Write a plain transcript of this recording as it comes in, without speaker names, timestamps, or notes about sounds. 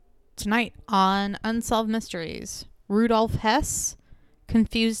Tonight on Unsolved Mysteries, Rudolph Hess,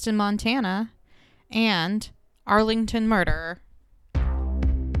 Confused in Montana, and Arlington Murder.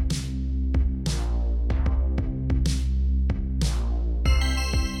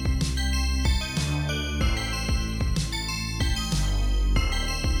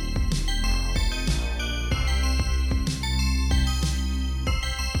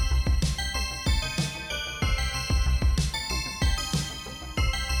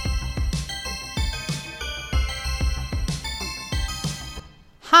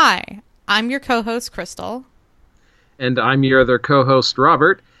 Hi, I'm your co-host, Crystal. And I'm your other co-host,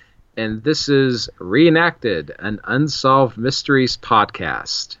 Robert. And this is Reenacted, an Unsolved Mysteries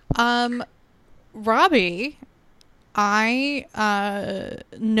podcast. Robbie, I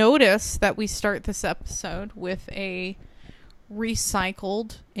noticed that we start this episode with a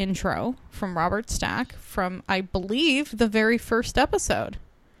recycled intro from Robert Stack from, I believe, the very first episode.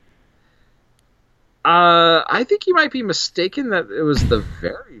 I think you might be mistaken that it was the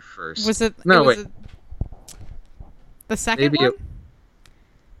very first. Was it? No, wait. wait. The second Maybe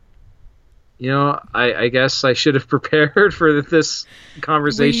one? I guess I should have prepared for this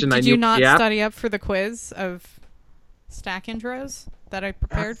conversation. Did you not study up for the quiz of Stack intros that I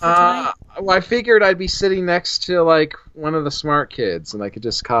prepared for tonight? Well, I figured I'd be sitting next to like one of the smart kids, and I could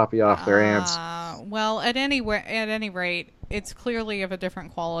just copy off their answers. Well, at any rate, it's clearly of a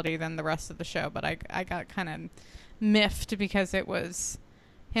different quality than the rest of the show. But I got kind of miffed because it was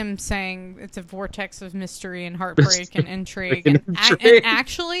him saying it's a vortex of mystery and heartbreak and intrigue. And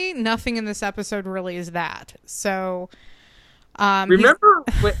actually, nothing in this episode really is that. So, remember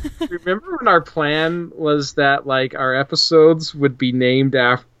when our plan was that like our episodes would be named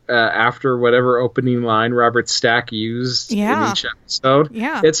after whatever opening line Robert Stack used in each episode?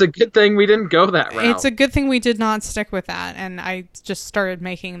 Yeah. It's a good thing we didn't go that route. It's a good thing we did not stick with that, and I just started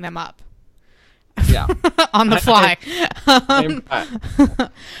making them up. Yeah. On the fly.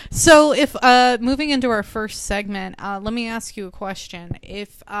 So if moving into our first segment, let me ask you a question.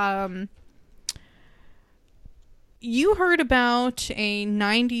 If you heard about a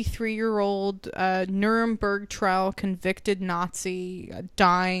 93-year-old Nuremberg trial convicted Nazi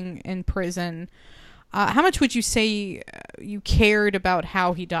dying in prison, how much would you say you cared about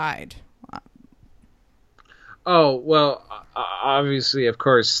how he died? Oh, well, obviously, of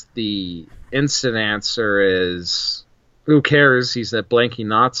course, the instant answer is, who cares? He's a blanking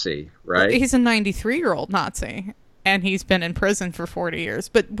Nazi, right? Well, he's a 93-year-old Nazi, and he's been in prison for 40 years.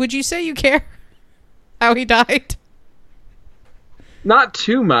 But would you say you care how he died? Not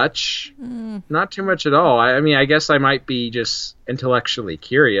too much. Not too much at all. I mean, I guess I might be just intellectually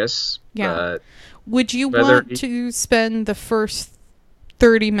curious. Yeah. But would you want to spend the first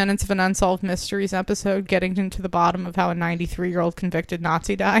 30 minutes of an Unsolved Mysteries episode getting into the bottom of how a 93-year-old convicted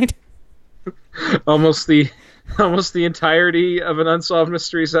Nazi died? Almost the entirety of an Unsolved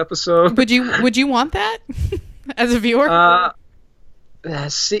Mysteries episode. Would you want that as a viewer?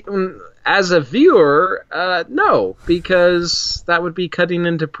 As a viewer, no, because that would be cutting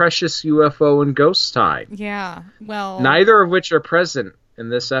into precious UFO and ghost time. Yeah, well, neither of which are present in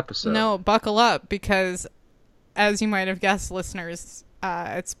this episode. No, buckle up, because as you might have guessed, listeners,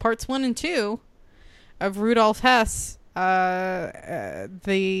 it's parts 1 and 2 of Rudolph Hess. The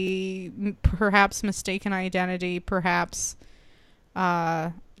perhaps mistaken identity, perhaps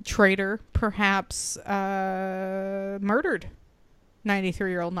traitor, perhaps murdered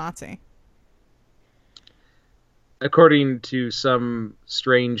 93-year-old Nazi. According to some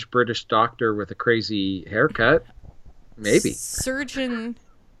strange British doctor with a crazy haircut, maybe. Surgeon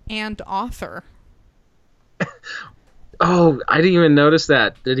and author. Oh, I didn't even notice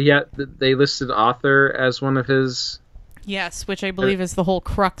that. They listed author as one of his? Yes, which I believe is the whole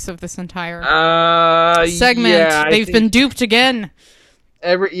crux of this entire segment. Yeah, They've been duped again.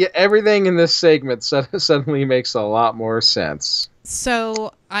 Everything in this segment suddenly makes a lot more sense.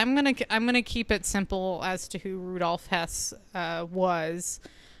 So I'm gonna keep it simple as to who Rudolph Hess was.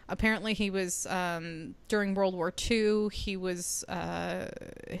 Apparently, he was during World War II. He was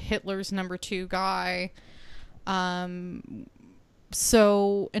Hitler's number 2 guy.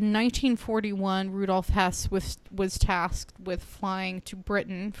 So in 1941, Rudolph Hess was tasked with flying to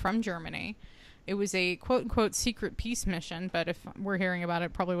Britain from Germany. It was a quote-unquote secret peace mission, but if we're hearing about it,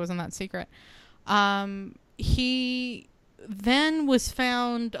 it probably wasn't that secret. He then was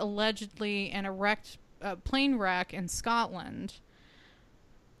found allegedly in a plane wreck in Scotland.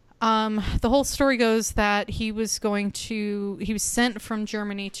 The whole story goes that he was sent from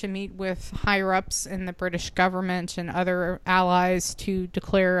Germany to meet with higher-ups in the British government and other allies to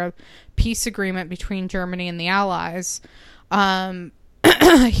declare a peace agreement between Germany and the Allies.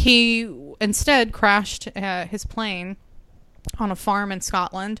 He instead crashed his plane on a farm in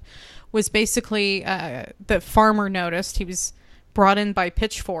Scotland. Was basically the farmer noticed. He was brought in by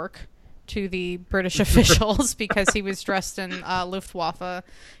pitchfork to the British officials because he was dressed in Luftwaffe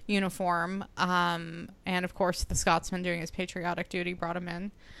uniform. And of course, the Scotsman doing his patriotic duty brought him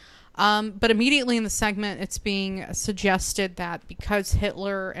in. But immediately in the segment, it's being suggested that because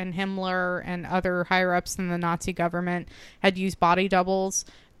Hitler and Himmler and other higher-ups in the Nazi government had used body doubles,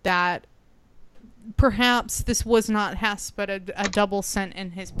 that perhaps this was not Hess, but a double sent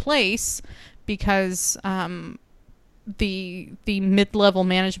in his place because the mid-level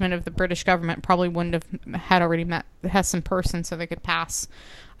management of the British government probably wouldn't have had already met Hess in person, so they could pass.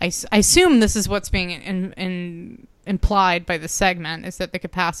 I assume this is what's being implied by the segment, is that they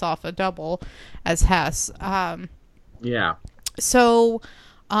could pass off a double as Hess. Yeah. So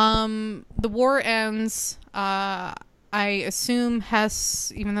the war ends. I assume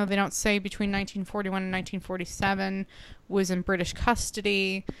Hess, even though they don't say, between 1941 and 1947, was in British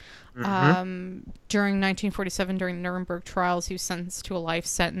custody. During 1947, during the Nuremberg trials, he was sentenced to a life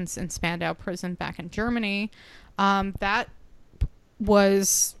sentence in Spandau prison back in Germany. Spandau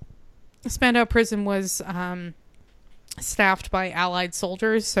prison was staffed by Allied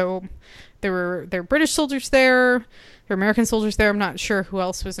soldiers, so there were British soldiers there, there were American soldiers there. I'm not sure who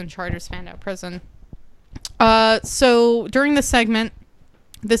else was in charge of Spandau prison. So during the segment,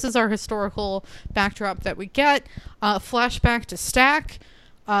 this is our historical backdrop that we get. Flashback to Stack,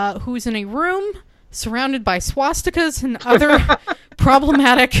 who's in a room surrounded by swastikas and other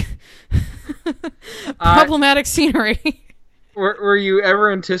problematic scenery. Were you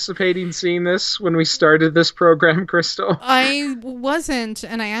ever anticipating seeing this when we started this program, Crystal? I wasn't,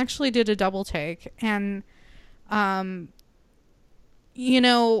 and I actually did a double take. And,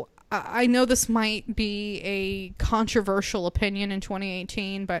 I know this might be a controversial opinion in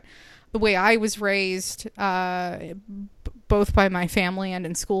 2018, but the way I was raised, both by my family and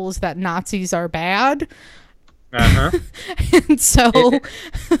in school, is that Nazis are bad. Uh-huh. And so...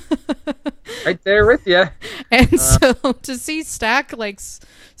 right there with you. And so to see Stack,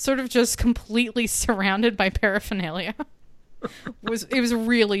 sort of just completely surrounded by paraphernalia, it was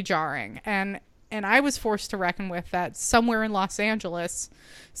really jarring. And I was forced to reckon with that somewhere in Los Angeles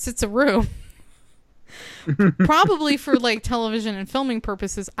sits a room, probably for television and filming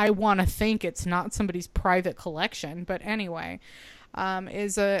purposes. I want to think it's not somebody's private collection, but anyway,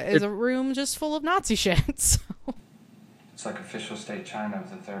 is a room just full of Nazi shit. So. It's like official state China of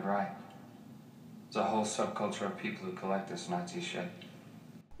the Third Reich. There's a whole subculture of people who collect this Nazi shit.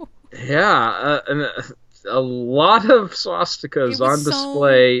 Yeah, and a lot of swastikas on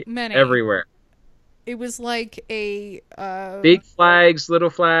display everywhere. It was like a... big flags,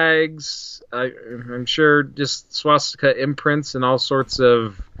 little flags, I'm sure just swastika imprints and all sorts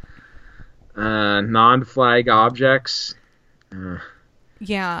of non-flag objects.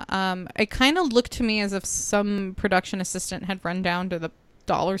 Yeah, it kind of looked to me as if some production assistant had run down to the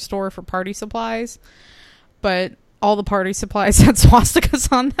dollar store for party supplies, but all the party supplies had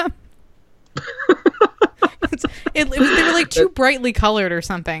swastikas on them. They were too brightly colored or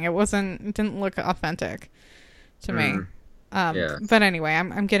something. It didn't look authentic to me. Yeah. But anyway,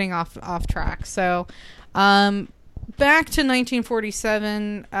 I'm getting off track. So, back to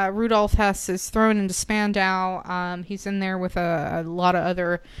 1947, Rudolf Hess is thrown into Spandau. He's in there with a lot of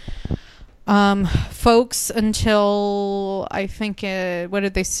other folks until I think what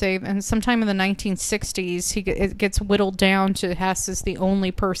did they say? And sometime in the 1960s, it gets whittled down to Hess is the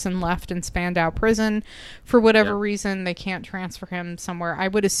only person left in Spandau prison. For whatever reason, they can't transfer him somewhere. I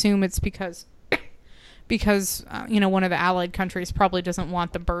would assume it's because one of the Allied countries probably doesn't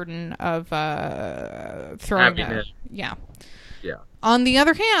want the burden of throwing it. Yeah. On the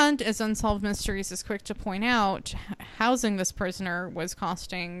other hand, as Unsolved Mysteries is quick to point out, housing this prisoner was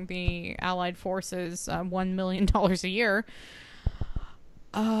costing the Allied forces $1 million a year.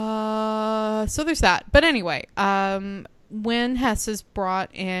 So there's that. But anyway, when Hess is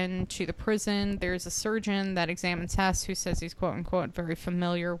brought into the prison, there's a surgeon that examines Hess who says he's quote-unquote very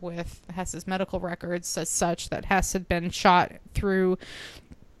familiar with Hess's medical records, as such that Hess had been shot through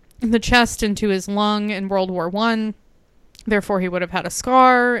the chest into his lung in World War I. Therefore, he would have had a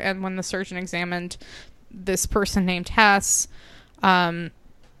scar, and when the surgeon examined this person named Hess,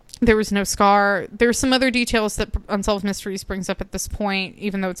 there was no scar. There's some other details that Unsolved Mysteries brings up at this point,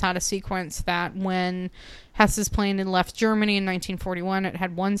 even though it's not a sequence, that when Hess's plane had left Germany in 1941, it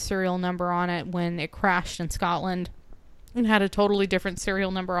had one serial number on it. When it crashed in Scotland, it had a totally different serial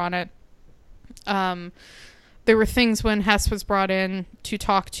number on it. There were things when Hess was brought in to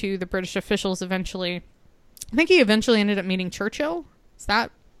talk to the British officials eventually. I think he eventually ended up meeting Churchill. Is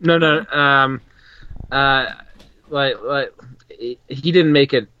that no? Like he didn't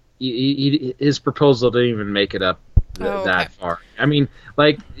make it. His proposal didn't even make it up that far. I mean,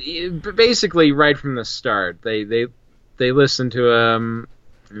 like basically right from the start, they listened to him.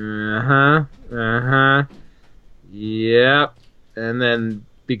 Yep, and then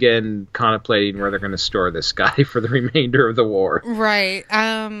began contemplating where they're going to store this guy for the remainder of the war. Right.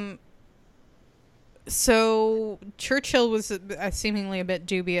 So Churchill was seemingly a bit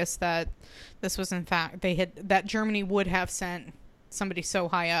dubious that this was in fact that Germany would have sent somebody so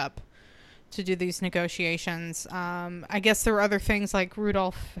high up to do these negotiations. I guess there were other things like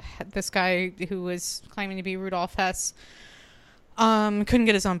Rudolf, this guy who was claiming to be Rudolf Hess, couldn't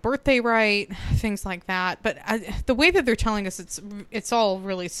get his own birthday right, things like that. But the way that they're telling us, it's all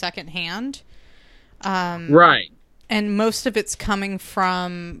really secondhand. Right. And most of this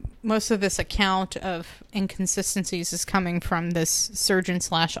account of inconsistencies is coming from this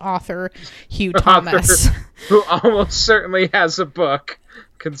surgeon/author, Hugh Thomas. Who almost certainly has a book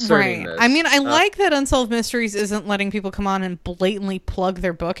concerning this. I mean, I like that Unsolved Mysteries isn't letting people come on and blatantly plug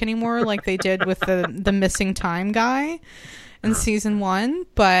their book anymore like they did with the Missing Time guy in season 1.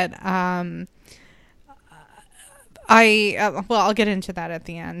 But I'll get into that at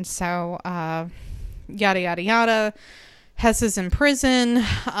the end. So, yada, yada, yada. Hess is in prison.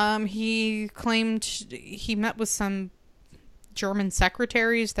 He claimed he met with some German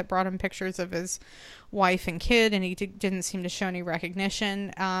secretaries that brought him pictures of his wife and kid, and he didn't seem to show any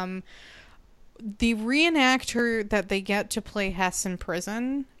recognition. The reenactor that they get to play Hess in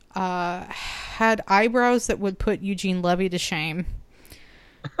prison had eyebrows that would put Eugene Levy to shame.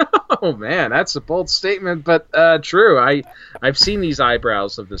 Oh man, that's a bold statement, but true. I've seen these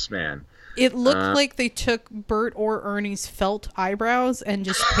eyebrows of this man. It looked like they took Bert or Ernie's felt eyebrows and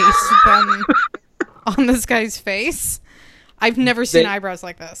just pasted them on this guy's face. I've never seen eyebrows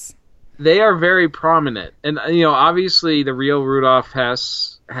like this. They are very prominent. And, obviously the real Rudolf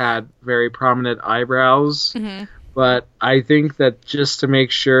Hess had very prominent eyebrows. Mm-hmm. But I think that just to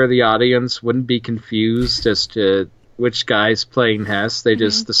make sure the audience wouldn't be confused as to which guy's playing Hess, they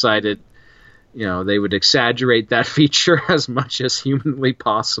just decided they would exaggerate that feature as much as humanly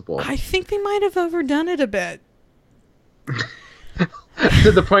possible. I think they might have overdone it a bit.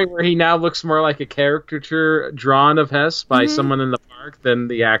 To the point where he now looks more like a caricature drawn of Hess by someone in the park than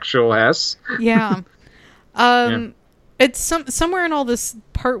the actual Hess. Yeah. It's somewhere in all this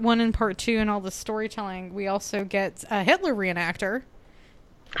part 1 and part 2 and all the storytelling, we also get a Hitler reenactor.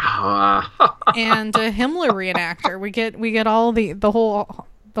 And a Himmler reenactor. We get all the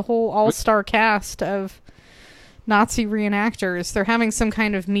whole all-star cast of Nazi reenactors. They're having some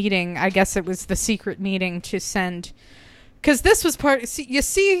kind of meeting. I guess it was the secret meeting to send... Because this was you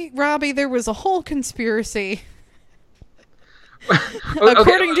see, Robbie, there was a whole conspiracy.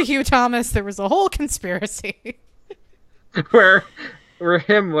 According to Hugh Thomas, there was a whole conspiracy. where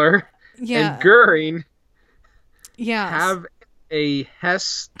Himmler and Goering have a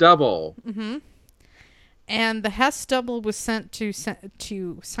Hess double. Mm-hmm. And the Hess double was sent to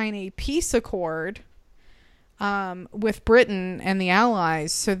sign a peace accord with Britain and the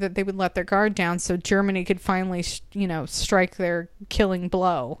Allies so that they would let their guard down so Germany could finally, strike their killing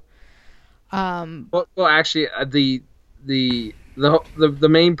blow. Well, actually, the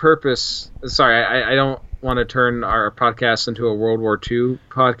main purpose... Sorry, I don't want to turn our podcast into a World War II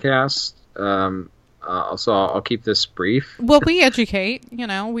podcast. So I'll keep this brief. Well, we educate,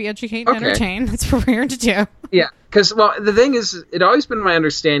 we educate and entertain. That's what we're here to do. Yeah, because, the thing is, it always been my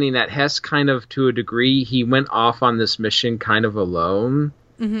understanding that Hess kind of, to a degree, he went off on this mission kind of alone.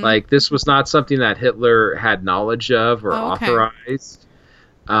 Mm-hmm. Like, this was not something that Hitler had knowledge of or authorized.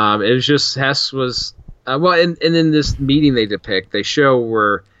 It was just Hess was... and in this meeting they show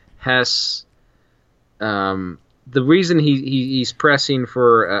where Hess... the reason he's pressing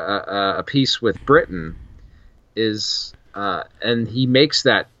for a peace with Britain is, and he makes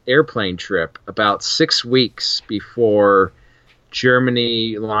that airplane trip about 6 weeks before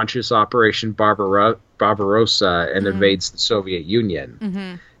Germany launches Operation Barbarossa and invades the Soviet Union.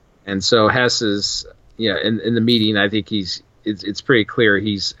 Mm-hmm. And so Hess is, in the meeting, I think it's pretty clear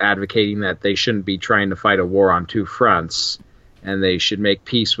he's advocating that they shouldn't be trying to fight a war on 2 fronts, and they should make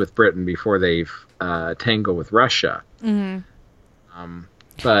peace with Britain before they've tangle with Russia. Mm-hmm.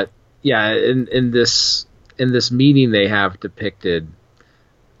 But yeah, in this meeting they have depicted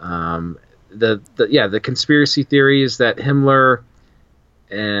the conspiracy theory is that Himmler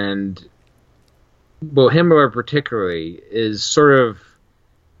particularly is sort of,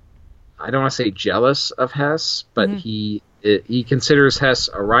 I don't want to say jealous of Hess, but he considers Hess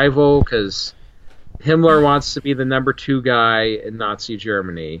a rival because Himmler wants to be the number 2 guy in Nazi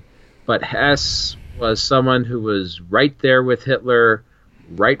Germany, but Hess was someone who was right there with Hitler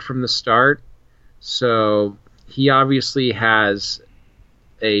right from the start. So he obviously has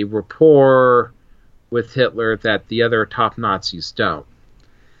a rapport with Hitler that the other top Nazis don't.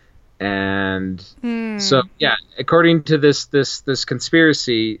 And so, yeah, according to this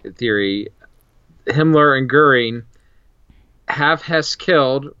conspiracy theory, Himmler and Goering have Hess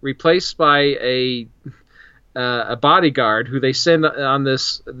killed, replaced by a bodyguard who they send on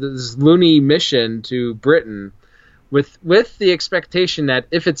this loony mission to Britain, with the expectation that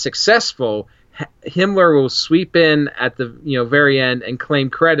if it's successful, Himmler will sweep in at the very end and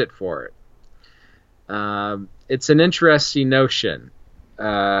claim credit for it. It's an interesting notion,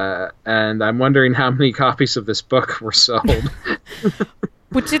 and I'm wondering how many copies of this book were sold.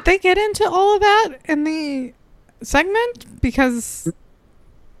 But did they get into all of that in the segment? Because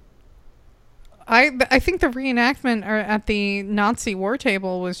I think the reenactment at the Nazi war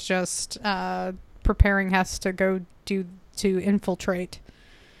table was just preparing Hess to go to infiltrate.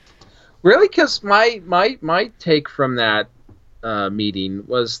 Really? Because my take from that meeting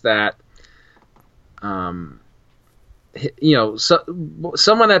was that someone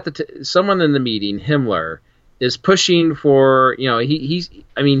in the meeting, Himmler, is pushing for he's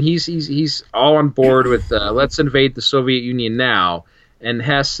all on board with let's invade the Soviet Union now, and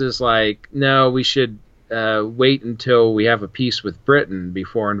Hess is like, no, we should wait until we have a peace with Britain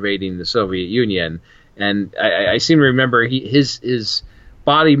before invading the Soviet Union. And I seem to remember his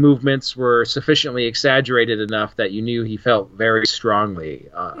body movements were sufficiently exaggerated enough that you knew he felt very strongly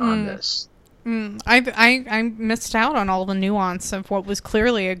on this. I missed out on all the nuance of what was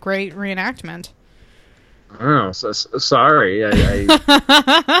clearly a great reenactment. Oh, so sorry.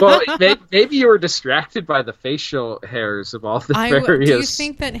 Well, maybe you were distracted by the facial hairs of all the various... Do you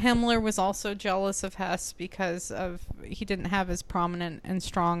think that Himmler was also jealous of Hess because he didn't have as prominent and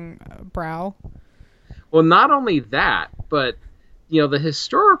strong brow? Well, not only that, but the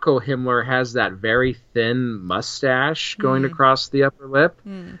historical Himmler has that very thin mustache going across the upper lip.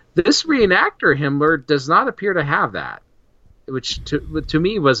 This reenactor Himmler does not appear to have that, which to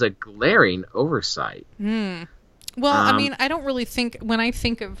me was a glaring oversight. Well, I mean, I don't really think, when I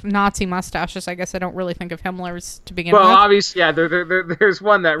think of Nazi mustaches, I guess I don't really think of Himmler's to begin with. Well, obviously, yeah, there's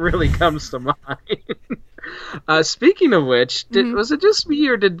one that really comes to mind. Speaking of which, was it just me,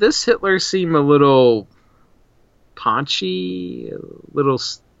 or did this Hitler seem a little paunchy, a little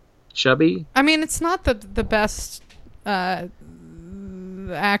chubby? I mean, it's not the best actor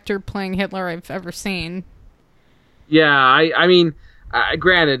playing Hitler I've ever seen. Yeah, I mean,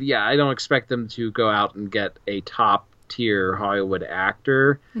 granted, yeah, I don't expect them to go out and get a top-tier Hollywood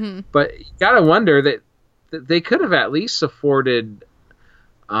actor, but you gotta wonder that they could have at least afforded,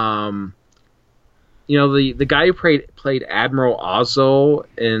 the guy who played Admiral Ozzel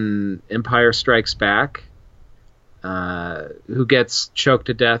in Empire Strikes Back, who gets choked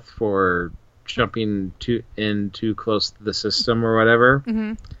to death for jumping too close to the system or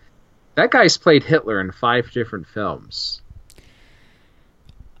whatever. That guy's played Hitler in 5 different films.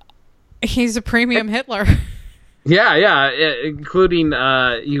 He's a premium Hitler. Yeah, including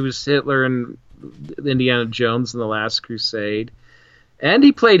he was Hitler in Indiana Jones and the Last Crusade, and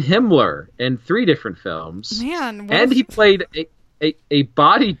he played Himmler in 3 different films. Man, and he played a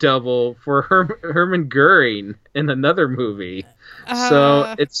body double for Hermann Goering in another movie.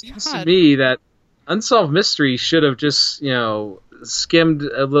 So it seems to me that Unsolved Mysteries should have just skimmed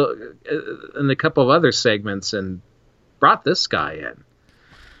a little in a couple of other segments and brought this guy in.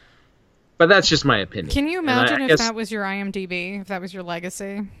 But that's just my opinion. Can you imagine if that was your IMDb, if that was your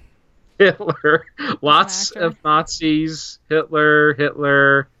legacy? Hitler, lots of Nazis, Hitler,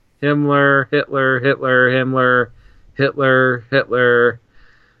 Himmler,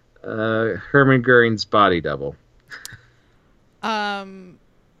 Hermann Goering's body double.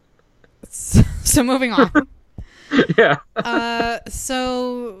 So moving on. Yeah.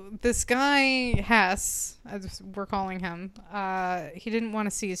 So this guy Hess, as we're calling him, he didn't want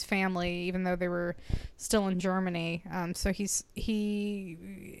to see his family, even though they were still in Germany. So by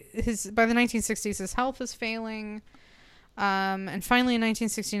the 1960s, his health is failing. And finally in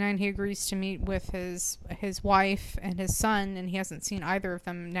 1969, he agrees to meet with his wife and his son, and he hasn't seen either of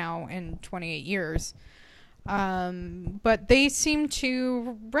them now in 28 years. But they seem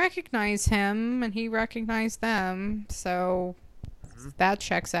to recognize him, and he recognized them, so that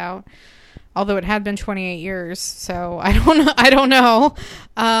checks out. Although it had been 28 years, so I don't know. I don't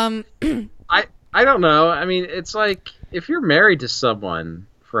know. I mean, it's like if you're married to someone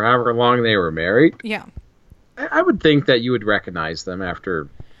for however long they were married, yeah, I would think that you would recognize them after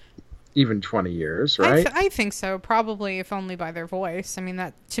even 20 years, right? I think so. Probably, if only by their voice. I mean,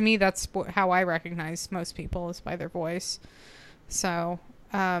 that to me, that's how I recognize most people, is by their voice. So,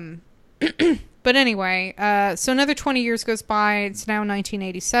 but anyway, so another 20 years goes by. It's now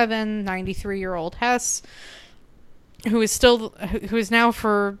 1987. 93-year-old Hess, who is now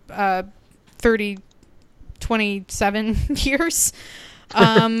for 27 years.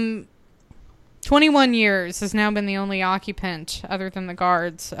 21 years has now been the only occupant, other than the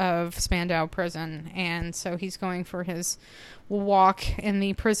guards, of Spandau Prison. And so he's going for his walk in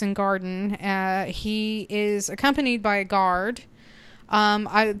the prison garden. He is accompanied by a guard.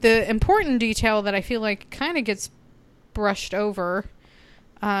 The important detail that I feel like kind of gets brushed over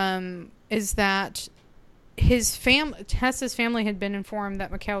is that Hess's family had been informed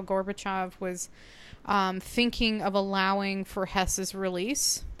that Mikhail Gorbachev was thinking of allowing for Hess's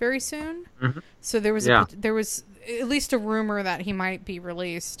release very soon. Mm-hmm. So there was at least a rumor that he might be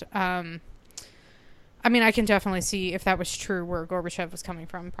released. I mean, I can definitely see if that was true where Gorbachev was coming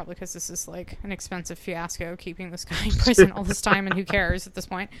from, probably because this is like an expensive fiasco keeping this guy in prison all this time, and who cares at this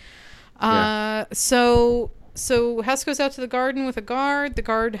point. So Hess goes out to the garden with a guard. The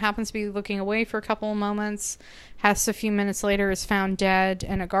guard happens to be looking away for a couple of moments. Hess, a few minutes later, is found dead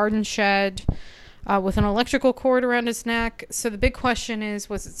in a garden shed with an electrical cord around his neck. So the big question is,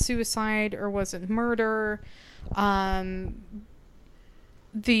 was it suicide or was it murder?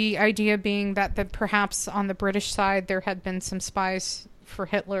 The idea being that perhaps on the British side there had been some spies for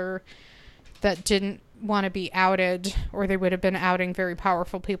Hitler that didn't want to be outed, or they would have been outing very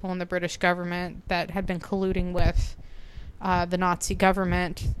powerful people in the British government that had been colluding with the Nazi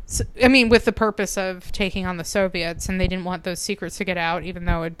government. So, I mean, with the purpose of taking on the Soviets, and they didn't want those secrets to get out, even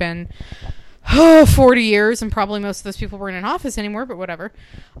though it had been 40 years, and probably most of those people weren't in office anymore, but whatever.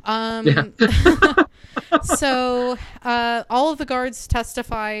 So all of the guards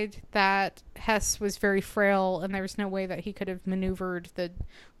testified that Hess was very frail, and there was no way that he could have maneuvered the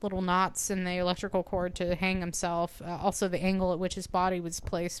little knots in the electrical cord to hang himself. Also, the angle at which his body was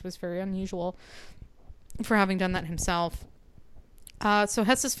placed was very unusual for having done that himself. So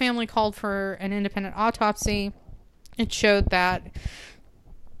Hess's family called for an independent autopsy. It showed that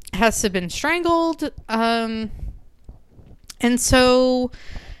Hess had been strangled. And so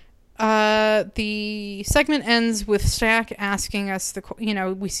the segment ends with Stack asking us,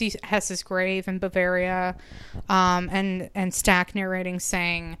 we see Hess's grave in Bavaria, and Stack narrating,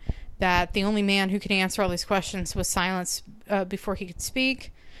 saying that the only man who could answer all these questions was silenced before he could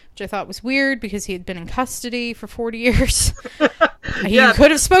speak, which I thought was weird because he had been in custody for 40 years. He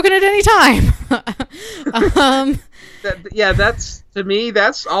could have spoken at any time. That's, to me,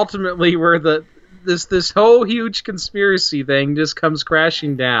 that's ultimately where this whole huge conspiracy thing just comes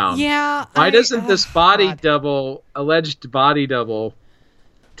crashing down. Yeah. Why doesn't this alleged body double,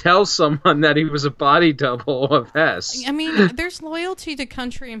 tell someone that he was a body double of Hess? I mean, there's loyalty to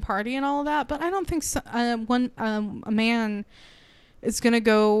country and party and all of that, but I don't think a man is going to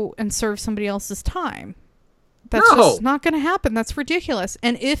go and serve somebody else's time. That's just not going to happen. That's ridiculous.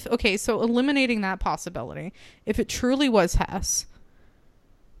 And so eliminating that possibility, if it truly was Hess,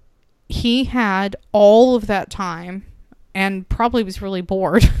 he had all of that time and probably was really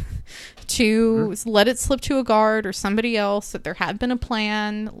bored to let it slip to a guard or somebody else that there had been a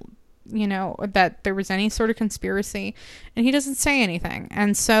plan, that there was any sort of conspiracy, and he doesn't say anything.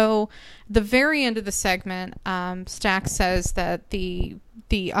 And so the very end of the segment, Stack says that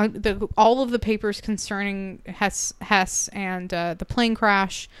all of the papers concerning Hess and the plane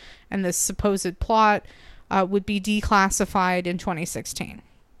crash and this supposed plot would be declassified in 2016.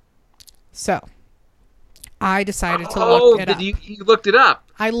 So I decided to look it up. You looked it up?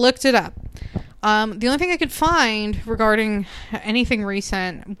 I looked it up. The only thing I could find regarding anything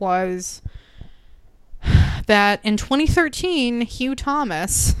recent was that in 2013, Hugh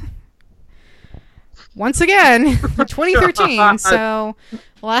Thomas, once again, 2013. So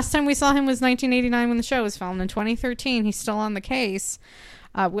the last time we saw him was 1989 when the show was filmed. In 2013, he's still on the case.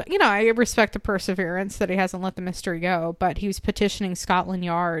 I respect the perseverance that he hasn't let the mystery go, but he was petitioning Scotland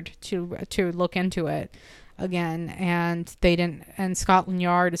Yard to look into it again, and they didn't. And Scotland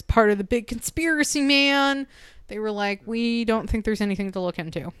Yard is part of the big conspiracy, man. They were like, we don't think there's anything to look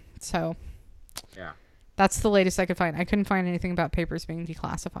into. So yeah, that's the latest I could find. I couldn't find anything about papers being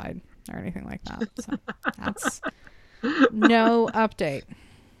declassified or anything like that. So that's no update.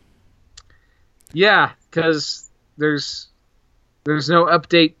 Yeah, because there's no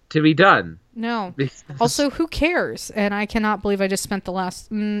update to be done. No. Also, who cares? And I cannot believe I just spent the last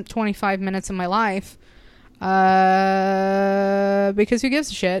 25 minutes of my life because who gives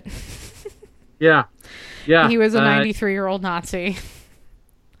a shit? Yeah. He was a 93-year-old Nazi.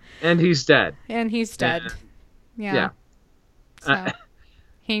 And he's dead. Yeah. So,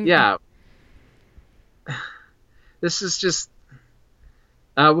 yeah. This is just...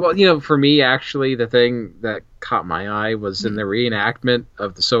 well, for me, actually, the thing that caught my eye was in the reenactment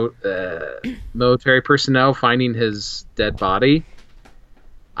of the military personnel finding his dead body.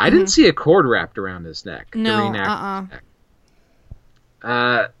 I didn't see a cord wrapped around his neck. No,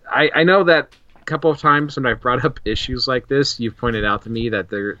 I know that a couple of times when I've brought up issues like this, you've pointed out to me that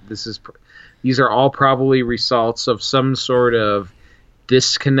these are all probably results of some sort of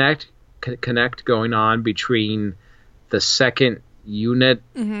disconnect going on between the second unit,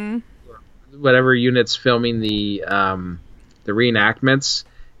 whatever unit's filming the reenactments,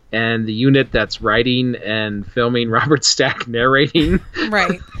 and the unit that's writing and filming Robert Stack narrating.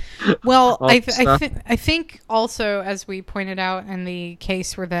 Right. Well, I think also, as we pointed out in the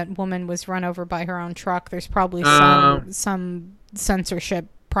case where that woman was run over by her own truck, there's probably some censorship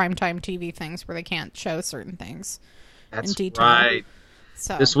primetime TV things where they can't show certain things in detail. Right.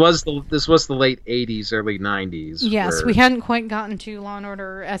 So this was the late 80s, early 90s. Yes, we hadn't quite gotten to Law and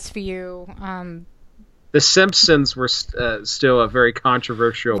Order SVU. The Simpsons were still a very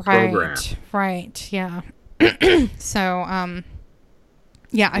controversial program. Right, yeah. So, I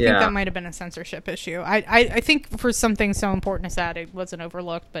think that might have been a censorship issue. I think for something so important as that, it wasn't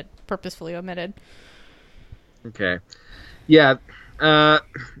overlooked, but purposefully omitted. Okay. Yeah,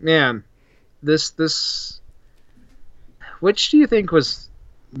 man, this... Which do you think was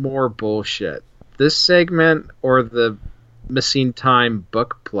more bullshit? This segment or the Missing Time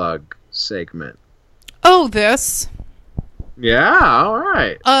book plug segment? Oh, this. Yeah, all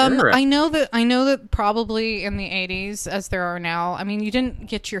right. I know that probably in the 80s, as there are now, I mean, you didn't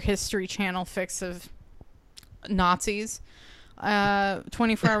get your History Channel fix of Nazis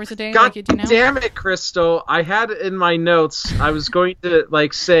 24 hours a day. God like you do now. Damn it, Crystal. I had it in my notes. I was going to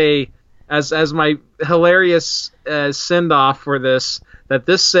say, as my hilarious send-off for this, that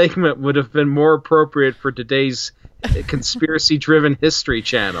this segment would have been more appropriate for today's conspiracy-driven History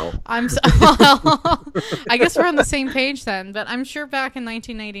Channel. I guess we're on the same page then, but I'm sure back in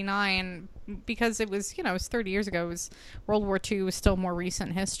 1989, because it was 30 years ago, World War II was still more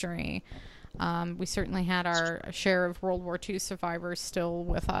recent history. We certainly had our share of World War II survivors still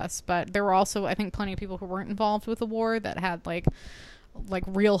with us, but there were also, I think, plenty of people who weren't involved with the war that had like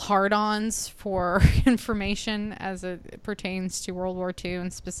real hard-ons for information as it pertains to World War II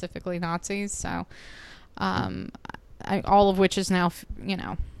and specifically Nazis. So, all of which is now,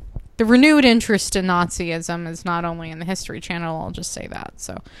 the renewed interest in Nazism is not only in the History Channel. I'll just say that.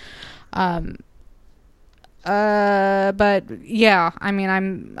 So, but yeah, I mean,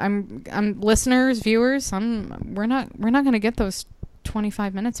 I'm listeners, viewers. We're not going to get those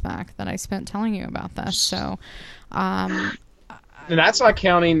 25 minutes back that I spent telling you about this. So, and that's not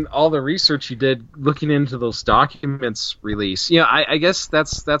counting all the research you did looking into those documents release. I guess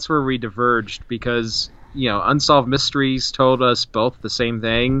that's where we diverged, because Unsolved Mysteries told us both the same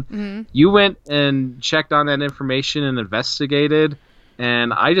thing. Mm-hmm. You went and checked on that information and investigated,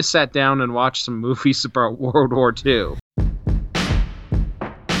 and I just sat down and watched some movies about World War II.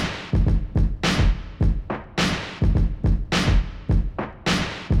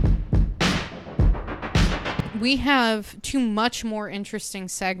 We have two much more interesting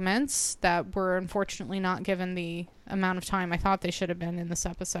segments that were unfortunately not given the amount of time I thought they should have been in this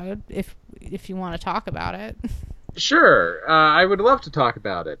episode, if you want to talk about it. Sure. I would love to talk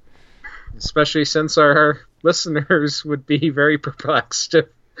about it, especially since our listeners would be very perplexed if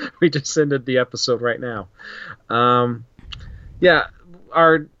we just ended the episode right now. The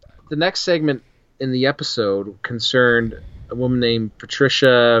next segment in the episode concerned a woman named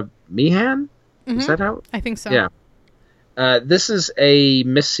Patricia Meehan. Mm-hmm. Is that how? I think so. Yeah. This is a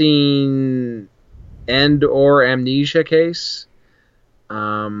missing and/or amnesia case.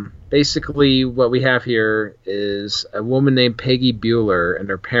 Basically, what we have here is a woman named Peggy Bueller and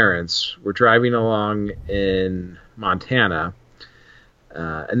her parents were driving along in Montana,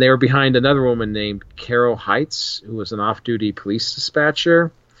 and they were behind another woman named Carol Heights, who was an off-duty police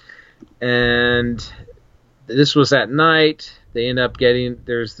dispatcher. And this was at night. They end up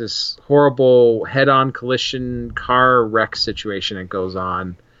there's this horrible head-on collision car wreck situation that goes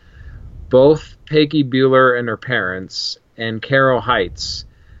on. Both Peggy Bueller and her parents and Carol Heights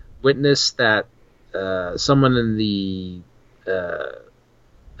witnessed that someone in the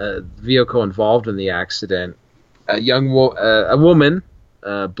vehicle involved in the accident, a woman,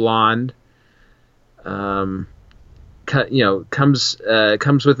 blonde,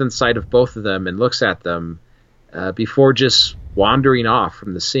 comes within sight of both of them and looks at them before just wandering off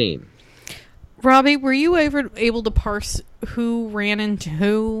from the scene. Robbie, were you ever able to parse who ran into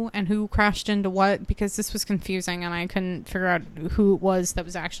who and who crashed into what, because this was confusing and I couldn't figure out who it was that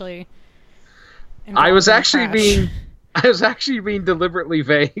was actually involved I was in the actually crash. I was actually being deliberately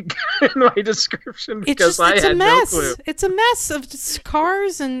vague in my description because I had no clue. It's a mess of just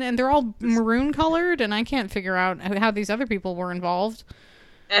cars and they're all maroon colored and I can't figure out how these other people were involved.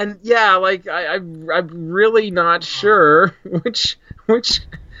 And yeah, like I'm really not sure which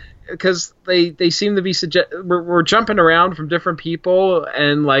because they seem to be we're jumping around from different people,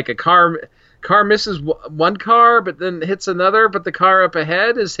 and like a car misses one car but then hits another, but the car up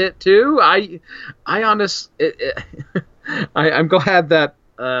ahead is hit too. I'm glad that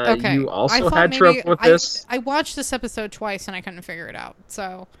you also had trouble with this. I watched this episode twice and I couldn't figure it out.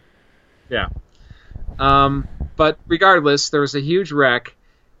 So yeah. But regardless, there was a huge wreck.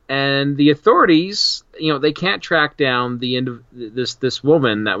 And the authorities, they can't track down the end of this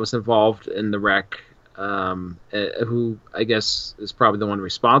woman that was involved in the wreck, who I guess is probably the one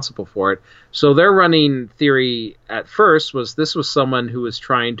responsible for it. So their running theory at first was this was someone who was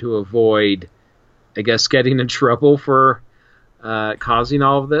trying to avoid, I guess, getting in trouble for causing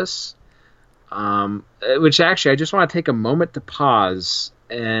all of this. Which actually, I just want to take a moment to pause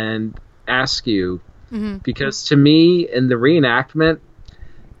and ask you, because to me, in the reenactment,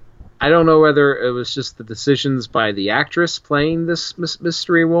 I don't know whether it was just the decisions by the actress playing this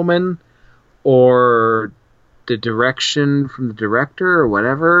mystery woman or the direction from the director or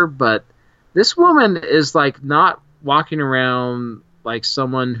whatever, but this woman is like not walking around like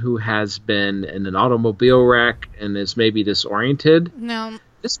someone who has been in an automobile wreck and is maybe disoriented. No.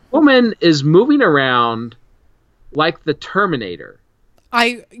 This woman is moving around like the Terminator.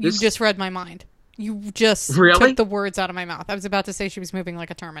 You just read my mind. You just took the words out of my mouth. I was about to say she was moving like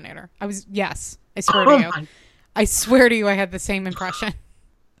a Terminator. Yes, I swear to you. I swear to you, I had the same impression.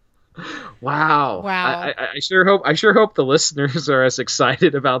 Wow. I sure hope the listeners are as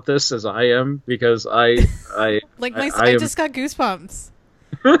excited about this as I am, because I just got goosebumps.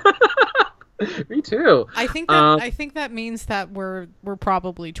 Me too. I think that means that we're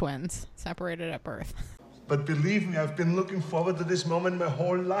probably twins, separated at birth. But believe me, I've been looking forward to this moment my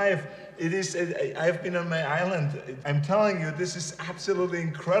whole life. I've been on my island. I'm telling you, this is absolutely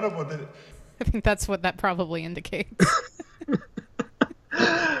incredible. I think that's what that probably indicates.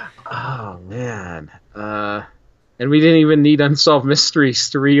 Oh, man. And we didn't even need Unsolved Mysteries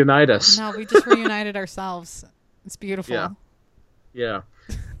to reunite us. No, we just reunited ourselves. It's beautiful. Yeah.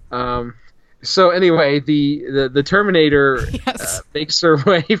 So anyway, the Terminator makes her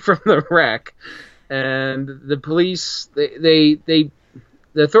way from the wreck. And the police, the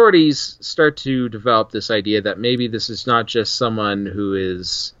authorities start to develop this idea that maybe this is not just someone who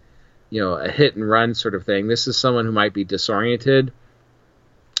is, a hit and run sort of thing. This is someone who might be disoriented.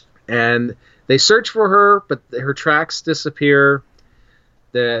 And they search for her, but her tracks disappear.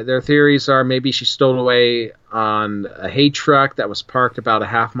 Their theories are maybe she stole away on a hay truck that was parked about a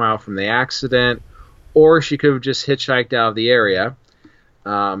half mile from the accident, or she could have just hitchhiked out of the area.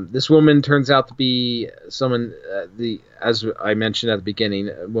 This woman turns out to be someone, as I mentioned at the beginning,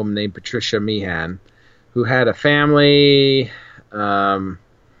 a woman named Patricia Meehan, who had a family, whole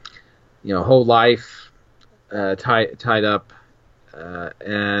life tied up,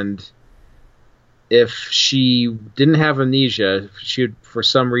 and if she didn't have amnesia, she would, for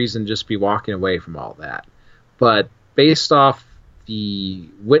some reason, just be walking away from all that. But based off the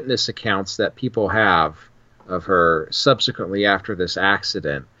witness accounts that people have of her subsequently after this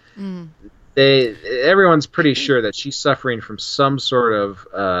accident, everyone's pretty sure that she's suffering from some sort of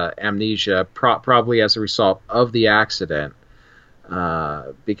amnesia, probably as a result of the accident,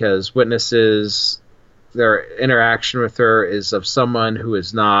 because witnesses, their interaction with her is of someone who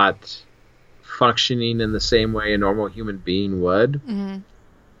is not functioning in the same way a normal human being would.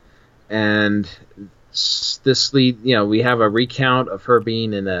 And this we have a recount of her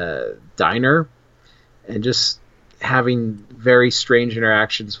being in a diner and just having very strange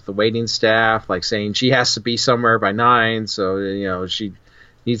interactions with the waiting staff, like saying she has to be somewhere by 9, so she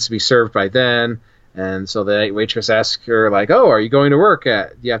needs to be served by then. And so the waitress asks her, like, "Oh, are you going to work do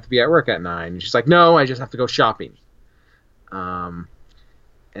you have to be at work at 9?" And she's like, "No, I just have to go shopping."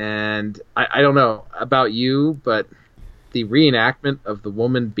 And I don't know about you, but the reenactment of the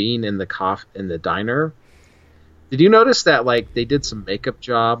woman being in the diner, did you notice that like they did some makeup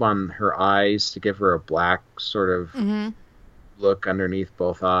job on her eyes to give her a black sort of look underneath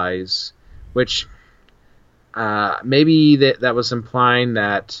both eyes, which maybe that was implying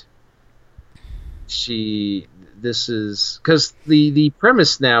that this is because the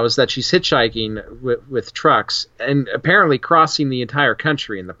premise now is that she's hitchhiking with trucks and apparently crossing the entire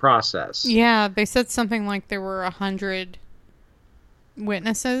country in the process. Yeah, they said something like there were 100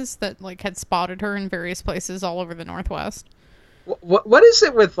 witnesses that like had spotted her in various places all over the Northwest. What is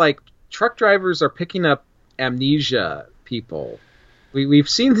it with like truck drivers are picking up amnesia people? We've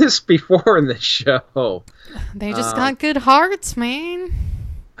seen this before in the show. They just got good hearts, man.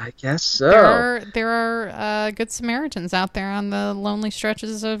 I guess so. There are good Samaritans out there on the lonely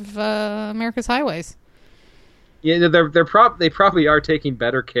stretches of America's highways. Yeah, they probably are taking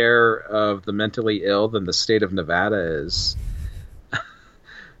better care of the mentally ill than the state of Nevada is.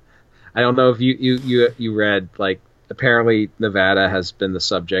 I don't know if you read, like, apparently Nevada has been the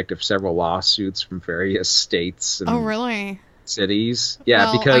subject of several lawsuits from various states. And oh, really? Cities.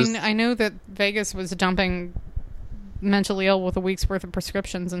 Yeah, well, because I know that Vegas was dumping mentally ill with a week's worth of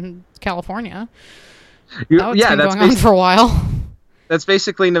prescriptions in California. That's been going on for a while. That's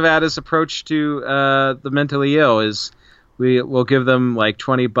basically Nevada's approach to the mentally ill. Is we'll give them like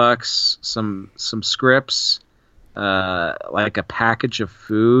 $20, some scripts, like a package of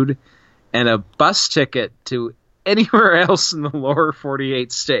food, and a bus ticket to anywhere else in the lower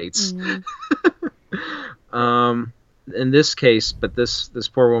 48 states. Mm-hmm. In this case, but this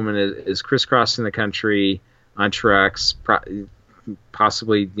poor woman is crisscrossing the country on trucks,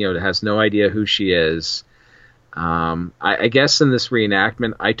 possibly, has no idea who she is. I guess in this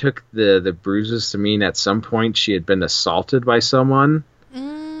reenactment, I took the bruises to mean at some point she had been assaulted by someone.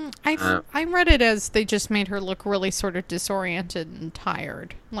 I read it as they just made her look really sort of disoriented and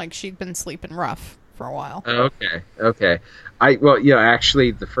tired, like she'd been sleeping rough for a while. Okay.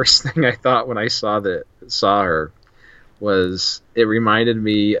 Actually, the first thing I thought when I saw her was it reminded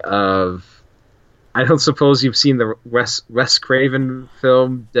me of, I don't suppose you've seen the Wes Craven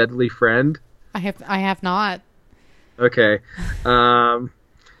film Deadly Friend? I have not. Okay.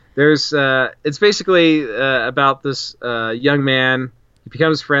 It's basically about this young man. He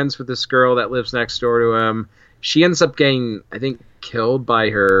becomes friends with this girl that lives next door to him. She ends up getting, I think, killed by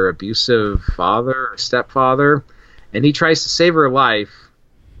her abusive father or stepfather, and he tries to save her life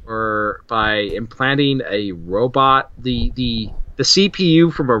by implanting a robot, the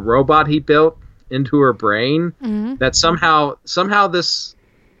CPU from a robot he built into her brain. Mm-hmm. That somehow this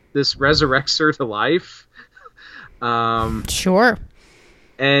resurrects her to life. Sure.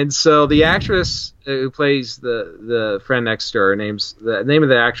 And so the actress who plays the friend next door, the name of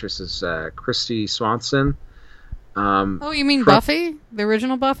the actress is Kristy Swanson. Oh, you mean Buffy? The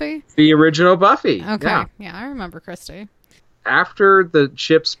original Buffy? The original Buffy. Okay. Yeah, I remember Kristy. After the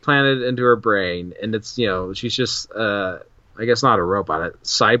chip's planted into her brain, and it's, she's just, I guess not a robot, a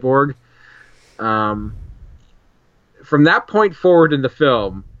cyborg. From that point forward in the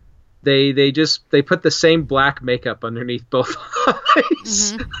film, they put the same black makeup underneath both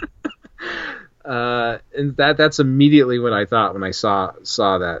eyes. Mm-hmm. And that's immediately what I thought when I saw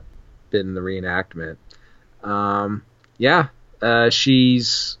that bit in the reenactment.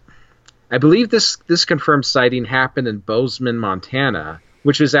 I believe this confirmed sighting happened in Bozeman, Montana,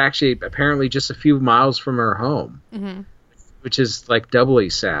 which was actually apparently just a few miles from her home. Mm-hmm. Which is like doubly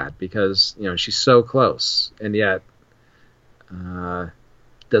sad because, she's so close and yet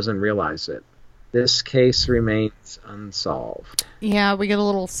doesn't realize it. This case remains unsolved. Yeah, we get a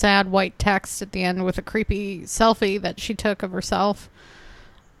little sad white text at the end with a creepy selfie that she took of herself.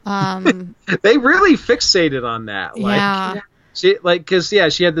 They really fixated on that. Yeah. She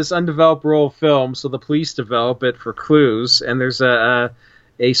had this undeveloped roll of film, so the police develop it for clues, and there's a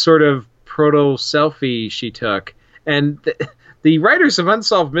sort of proto selfie she took. And the writers of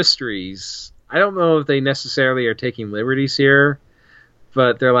Unsolved Mysteries, I don't know if they necessarily are taking liberties here,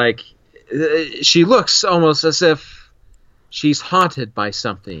 but they're like, she looks almost as if she's haunted by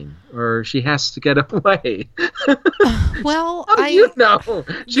something, or she has to get away. Well, how do you know?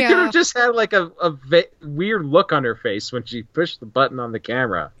 She could have just had like a weird look on her face when she pushed the button on the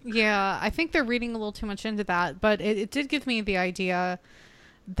camera. Yeah, I think they're reading a little too much into that, but it did give me the idea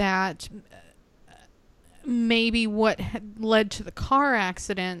that maybe what had led to the car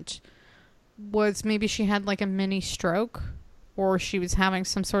accident was maybe she had like a mini stroke, or she was having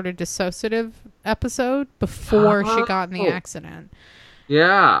some sort of dissociative episode before she got in the accident.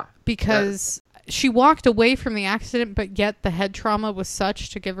 Yeah. Because she walked away from the accident, but yet the head trauma was such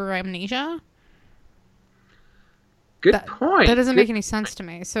to give her amnesia. Good point. That doesn't make any sense to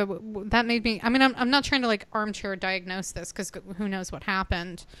me. So that made me... I mean, I'm not trying to like armchair diagnose this because who knows what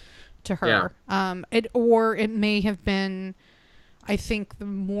happened to her. Yeah. It may have been... I think the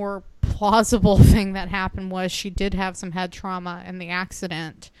more plausible thing that happened was she did have some head trauma in the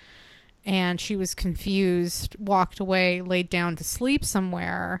accident, and she was confused, walked away, laid down to sleep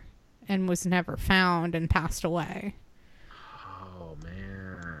somewhere, and was never found and passed away. Oh,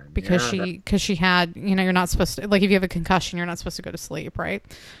 man. because she had, you're not supposed to, like, if you have a concussion, you're not supposed to go to sleep, right?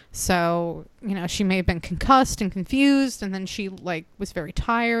 So, she may have been concussed and confused, and then she, like, was very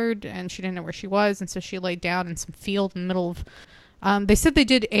tired, and she didn't know where she was, and so she laid down in some field in the middle of, they said they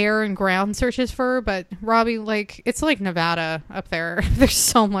did air and ground searches for her, but Robbie, like, it's like Nevada up there. There's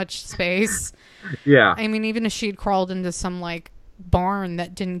so much space. Yeah. I mean, even if she had crawled into some, like, barn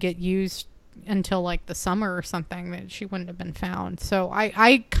that didn't get used until like the summer or something, that she wouldn't have been found. So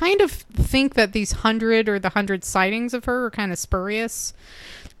I kind of think that these 100 sightings of her are kind of spurious.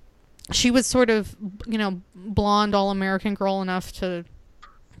 She was sort of, blonde all-American girl enough to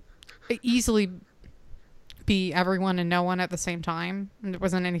easily be everyone and no one at the same time. And there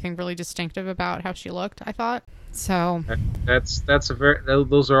wasn't anything really distinctive about how she looked, I thought. So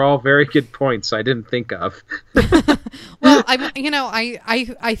those are all very good points I didn't think of. Well,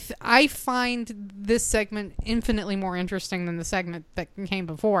 I find this segment infinitely more interesting than the segment that came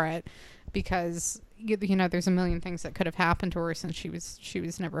before it, because there's a million things that could have happened to her since she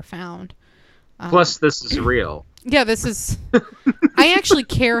was never found. Plus, this is real. Yeah, this is. I actually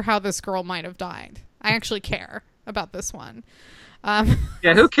care how this girl might have died. I actually care about this one.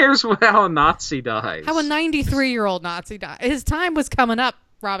 Yeah, who cares how a Nazi dies? How a 93-year-old Nazi died. His time was coming up,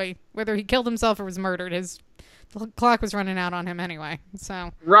 Robbie. Whether he killed himself or was murdered, the clock was running out on him anyway.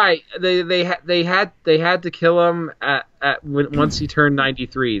 So right, they had to kill him once he turned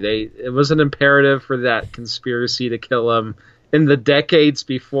 93. It was an imperative for that conspiracy to kill him in the decades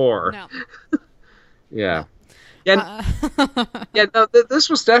before. No. Yeah. Yeah, this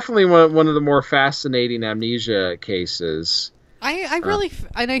was definitely one of the more fascinating amnesia cases. I really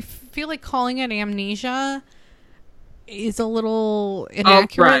and I feel like calling it amnesia is a little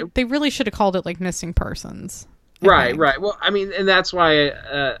inaccurate. Right. They really should have called it like missing persons. Right. Well, I mean, and that's why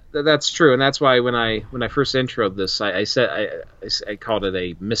that's true, and that's why when I first introed this, I said I called it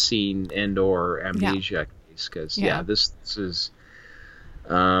a missing and/or amnesia case, because this is.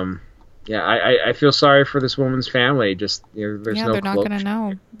 I feel sorry for this woman's family. Just there's no. They're not going to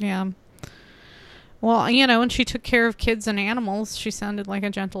know. Yeah. Well, when she took care of kids and animals, she sounded like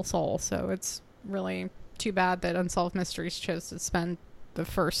a gentle soul. So it's really too bad that Unsolved Mysteries chose to spend the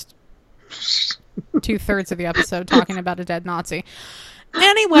first 2/3 of the episode talking about a dead Nazi.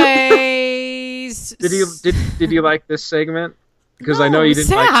 Anyways, did you like this segment? Because no, I know you didn't.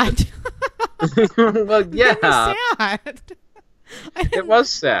 Sad. Well, yeah. It was sad. It was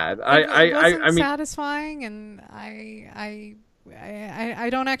sad. I mean, satisfying, and I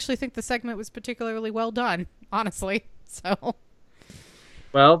don't actually think the segment was particularly well done, honestly. So,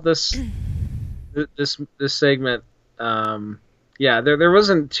 well, this segment, there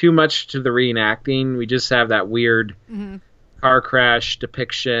wasn't too much to the reenacting. We just have that weird car crash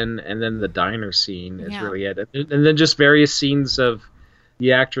depiction, and then the diner scene is really it, and then just various scenes of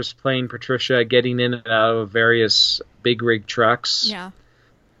the actress playing Patricia getting in and out of various big rig trucks. Yeah.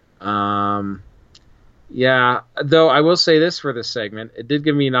 Though I will say this for this segment, it did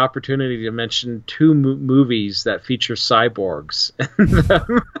give me an opportunity to mention two movies that feature cyborgs.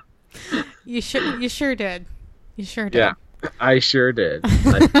 You sure did. You sure did. Yeah, I sure did.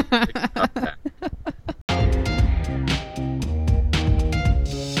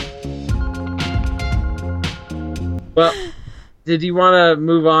 Well, did you want to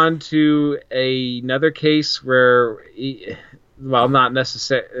move on to another case where, well, not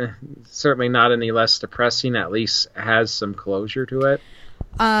necessarily, certainly not any less depressing, at least has some closure to it?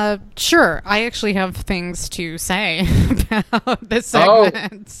 Sure. I actually have things to say about this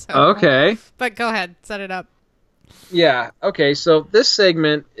segment. So. Okay. But go ahead, set it up. Yeah. Okay. So this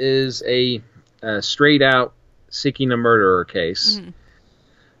segment is a straight out seeking a murderer case.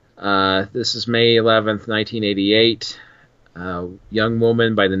 This is May 11th, 1988. A young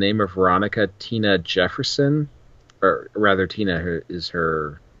woman by the name of Veronica Tina Jefferson, or rather Tina is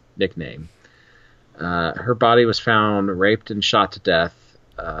her nickname. Her body was found raped and shot to death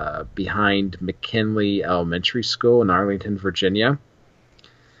behind McKinley Elementary School in Arlington, Virginia.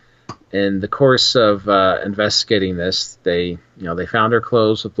 In the course of investigating this, they found her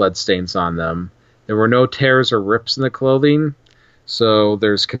clothes with bloodstains on them. There were no tears or rips in the clothing, so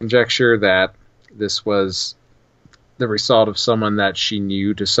there's conjecture that this was the result of someone that she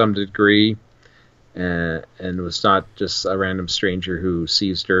knew to some degree, and was not just a random stranger who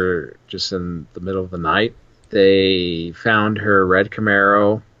seized her just in the middle of the night. They found her red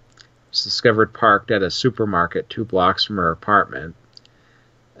Camaro. It was discovered parked at a supermarket 2 blocks from her apartment.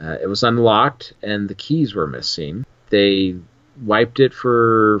 It was unlocked, and the keys were missing. They wiped it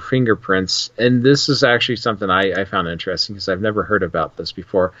for fingerprints, and this is actually something I found interesting because I've never heard about this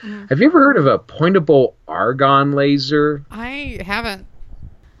before. Have you ever heard of a pointable argon laser? I haven't.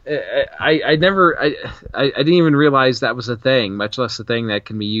 I didn't even realize that was a thing, much less a thing that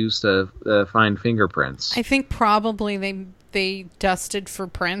can be used to find fingerprints. I think probably they dusted for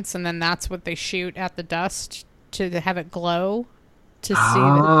prints, and then that's what they shoot at the dust to have it glow to see.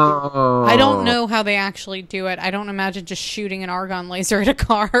 I don't know how they actually do it. I don't imagine just shooting an argon laser at a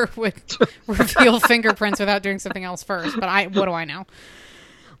car would reveal fingerprints without doing something else first. But what do I know?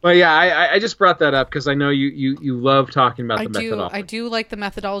 Well, yeah, I just brought that up because I know you love talking about the methodology. I do like the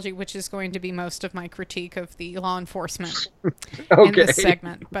methodology, which is going to be most of my critique of the law enforcement in this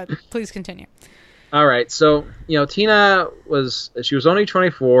segment. But please continue. All right, so Tina was only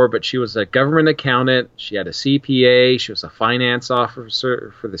 24, but she was a government accountant. She had a CPA. She was a finance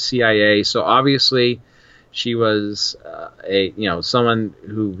officer for the CIA. So obviously, she was someone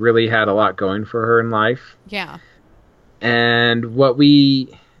who really had a lot going for her in life. Yeah. And what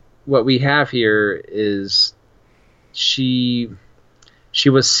we have here is she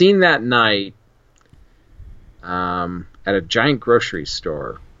was seen that night at a giant grocery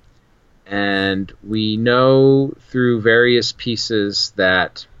store. And we know through various pieces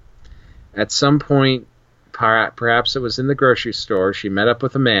that at some point, perhaps it was in the grocery store, she met up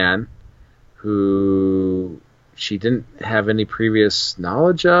with a man who she didn't have any previous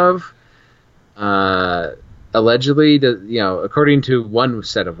knowledge of. Allegedly, according to one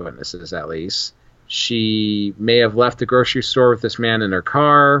set of witnesses at least, she may have left the grocery store with this man in her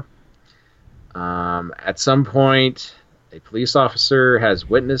car. At some point, a police officer has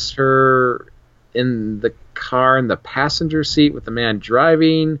witnessed her in the car in the passenger seat with the man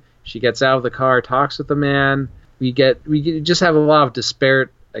driving. She gets out of the car, talks with the man. We just have a lot of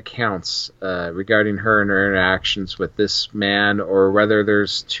disparate accounts regarding her and her interactions with this man, or whether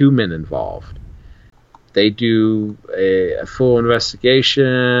there's two men involved. They do a full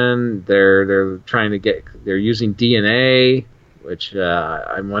investigation. They're using DNA. Which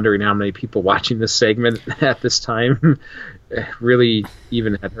I'm wondering how many people watching this segment at this time really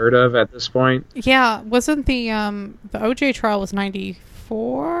even had heard of at this point. Yeah, wasn't the OJ trial was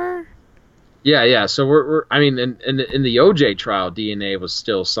 94? Yeah. So we're in the OJ trial, DNA was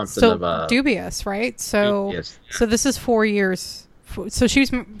still something of a dubious, right? So dubious, yeah. So this is 4 years. So she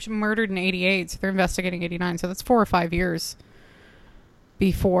was murdered in 88. So they're investigating 89. So that's 4 or 5 years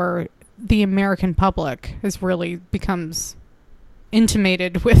before the American public becomes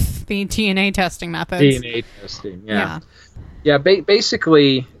intimated with the DNA testing methods. DNA testing, yeah.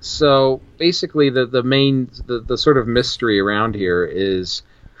 Basically, the main sort of mystery around here is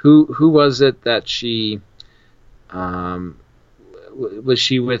who was it that she was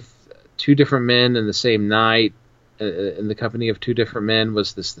she with two different men in the same night in the company of two different men?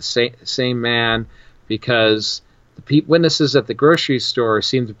 Was this the same man? Because the witnesses at the grocery store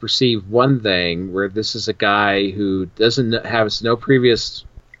seem to perceive one thing, where this is a guy who has no previous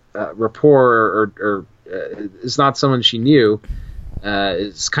rapport or is not someone she knew.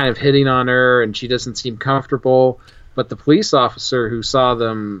 Is kind of hitting on her, and she doesn't seem comfortable. But the police officer who saw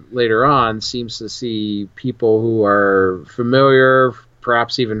them later on seems to see people who are familiar,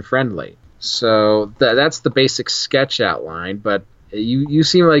 perhaps even friendly. So that's the basic sketch outline, but you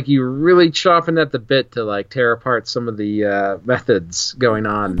seem like you're really chopping at the bit to tear apart some of the methods going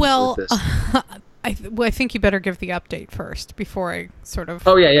on. Well, with this. I think you better give the update first before I sort of.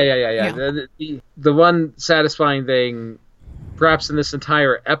 Oh yeah. The one satisfying thing, perhaps in this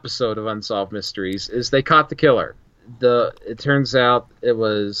entire episode of Unsolved Mysteries, is they caught the killer. It turns out it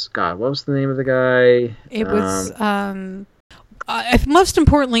was what was the name of the guy? It was most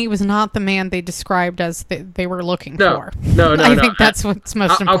importantly, it was not the man they described as they were looking for. No. I think that's what's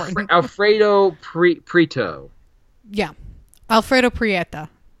most important. Alfredo Prieto. Yeah, Alfredo Prieta.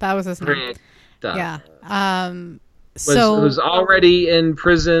 That was his name. Yeah. Was already in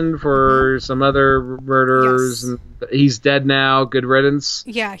prison for some other murders. Yes. And he's dead now. Good riddance.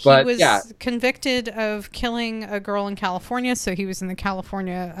 Yeah, he was convicted of killing a girl in California, so he was in the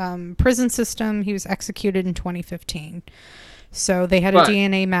California prison system. He was executed in 2015. So they had a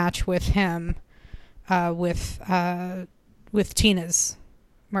DNA match with him, with Tina's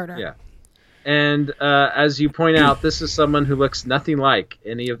murder. Yeah. And as you point out, this is someone who looks nothing like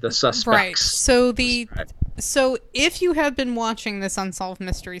any of the suspects. Right. So if you have been watching this Unsolved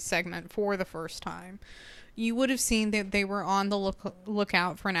Mysteries segment for the first time, you would have seen that they were on the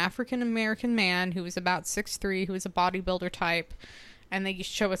lookout for an African-American man who was about 6'3", who was a bodybuilder type, and they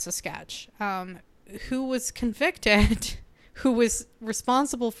show us a sketch, who was convicted, who was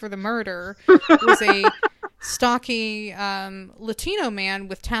responsible for the murder, was a stocky Latino man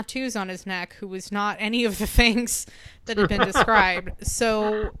with tattoos on his neck who was not any of the things that had been described.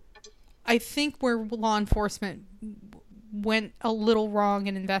 So I think where law enforcement went a little wrong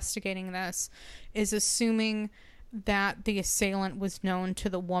in investigating this is assuming that the assailant was known to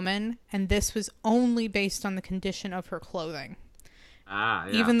the woman, and this was only based on the condition of her clothing. Yeah.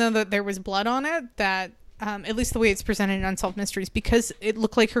 Even though that there was blood on it, that at least the way it's presented in Unsolved Mysteries, because it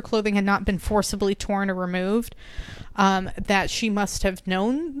looked like her clothing had not been forcibly torn or removed, that she must have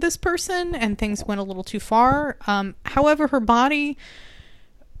known this person and things went a little too far. However, her body,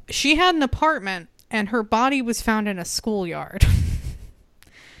 she had an apartment and her body was found in a schoolyard.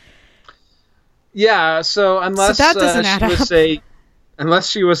 Yeah, so unless that doesn't add up. Unless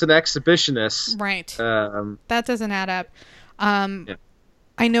she was an exhibitionist. Right. That doesn't add up. Yeah.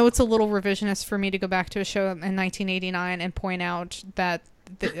 I know it's a little revisionist for me to go back to a show in 1989 and point out that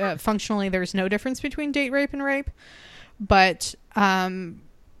functionally there's no difference between date rape and rape, but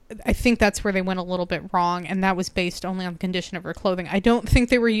I think that's where they went a little bit wrong, and that was based only on the condition of her clothing. I don't think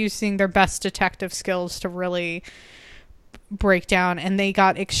they were using their best detective skills to really break down, and they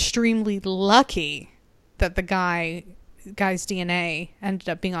got extremely lucky that the guy's DNA ended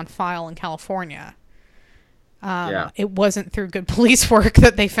up being on file in California. It wasn't through good police work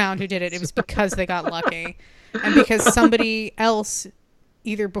that they found who did it. It was because they got lucky, and because somebody else,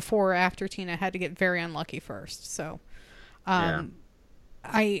 either before or after Tina, had to get very unlucky first. So, I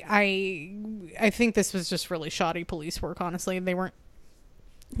think this was just really shoddy police work. Honestly, they weren't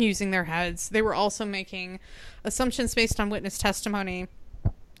using their heads. They were also making assumptions based on witness testimony.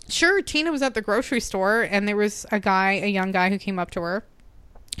 Sure, Tina was at the grocery store, and there was a young guy who came up to her.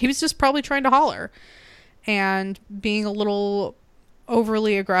 He was just probably trying to holler and being a little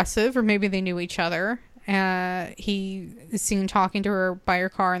overly aggressive, or maybe they knew each other. He is seen talking to her by her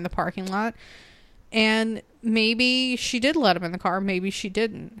car in the parking lot, and maybe she did let him in the car, maybe she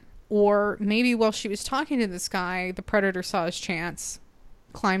didn't. Or maybe while she was talking to this guy, the predator saw his chance,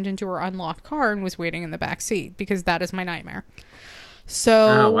 climbed into her unlocked car, and was waiting in the back seat, because that is my nightmare.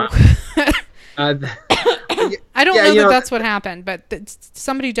 So I don't know that's what happened, but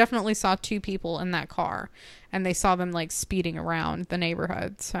somebody definitely saw two people in that car, and they saw them like speeding around the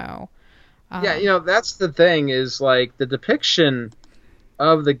neighborhood. So that's the thing, is like the depiction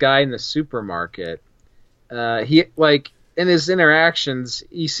of the guy in the supermarket. He, like, in his interactions,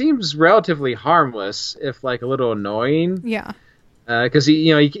 he seems relatively harmless, if like a little annoying. Yeah. Because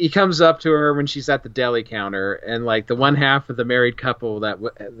he comes up to her when she's at the deli counter, and like the one half of the married couple that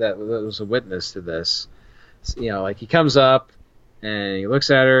was a witness to this, like he comes up and he looks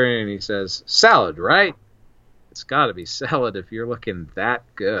at her and he says, "Salad, right? It's got to be salad if you're looking that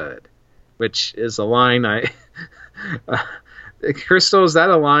good," which is a line Crystal, is that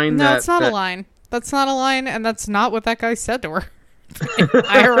a line? No, it's not a line. That's not a line, and that's not what that guy said to her.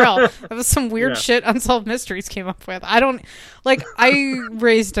 IRL. That was some weird shit Unsolved Mysteries came up with. I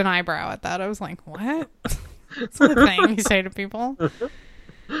raised an eyebrow at that. I was like, what? That's not a thing you say to people.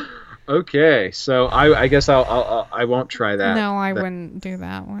 Okay, so I guess I won't try that. No, I wouldn't do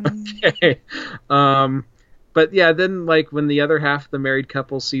that one. Okay. But yeah, then like when the other half of the married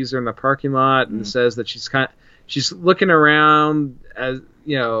couple sees her in the parking lot and says that she's looking around as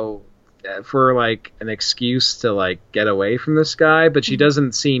for like an excuse to like get away from this guy, but she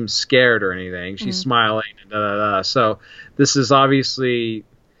doesn't seem scared or anything. She's smiling and So this is obviously,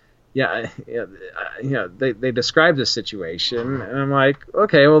 they describe the situation, and I'm like,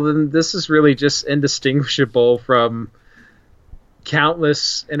 okay, well then this is really just indistinguishable from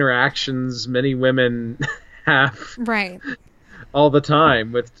countless interactions many women have all the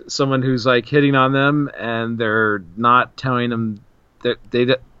time with someone who's like hitting on them, and they're not telling them that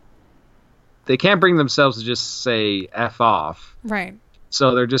they can't bring themselves to just say F off. Right.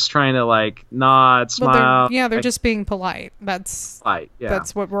 So they're just trying to like nod, smile. They're just being polite. That's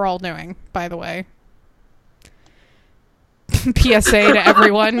what we're all doing, by the way. PSA to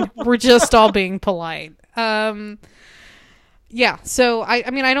everyone. We're just all being polite. So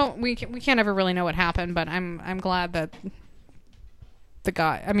we can't ever really know what happened, but I'm glad that the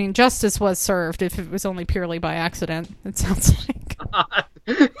guy, justice was served, if it was only purely by accident, it sounds like.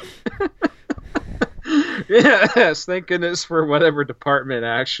 Yes, thank goodness for whatever department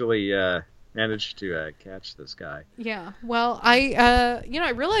actually managed to catch this guy. Yeah, well, I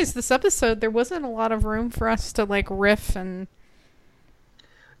realized this episode there wasn't a lot of room for us to like riff and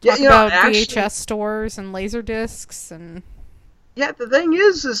talk about VHS stores and laser discs and. Yeah, the thing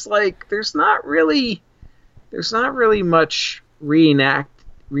is like there's not really much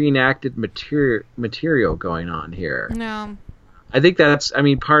reenacted material going on here. No. I think that's,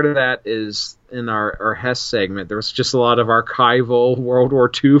 part of that is in our Hess segment. There was just a lot of archival World War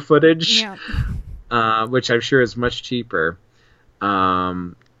II footage, which I'm sure is much cheaper.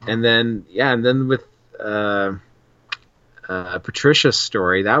 And then with Patricia's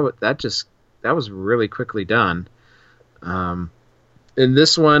story, that was really quickly done. In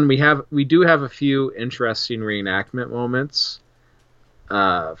this one, we do have a few interesting reenactment moments.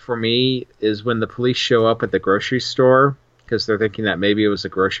 For me, is when the police show up at the grocery store because they're thinking that maybe it was a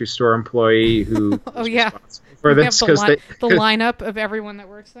grocery store employee who oh yeah for this because the lineup of everyone that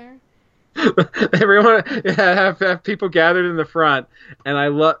works there. Everyone have people gathered in the front, and I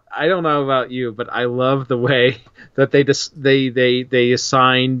don't know about you, but I love the way that they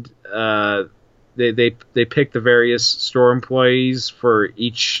assigned they picked the various store employees for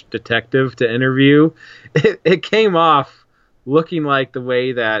each detective to interview. It came off looking like the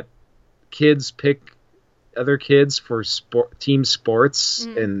way that kids pick other kids for team sports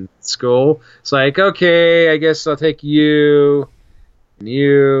in school. It's like, okay, I guess I'll take you and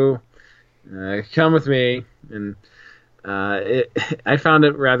you. Come with me. And I found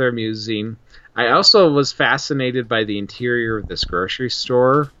it rather amusing. I also was fascinated by the interior of this grocery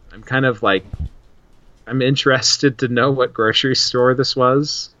store. I'm interested to know what grocery store this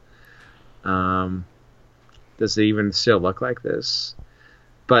was. Does it even still look like this?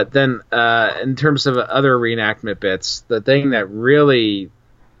 But then, in terms of other reenactment bits, the thing that really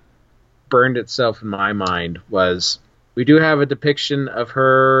burned itself in my mind was we do have a depiction of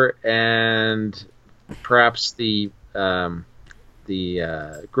her and perhaps the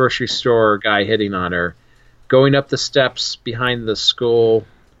grocery store guy hitting on her, going up the steps behind the school,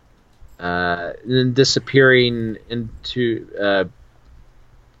 and then disappearing into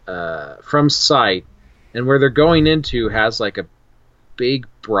from sight. And where they're going into has like a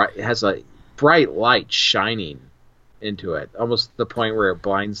bright light shining into it, almost to the point where it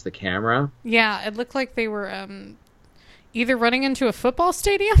blinds the camera. Yeah, it looked like they were either running into a football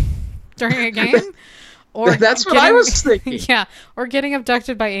stadium during a game, or that's what I was thinking. Yeah, or getting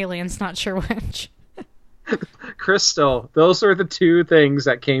abducted by aliens. Not sure which. Crystal, those are the two things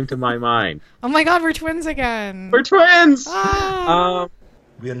that came to my mind. Oh my God, we're twins again. We're twins. We are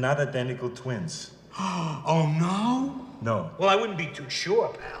not identical twins. Oh no? No. Well, I wouldn't be too sure,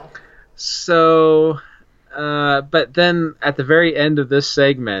 pal. So, but then at the very end of this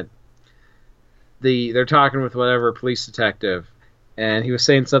segment, they're talking with whatever police detective, and he was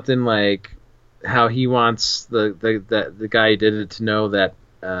saying something like how he wants the guy who did it to know that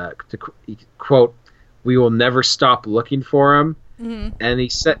quote, "We will never stop looking for him." Mm-hmm. And he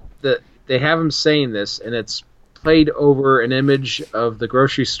said that they have him saying this, and it's played over an image of the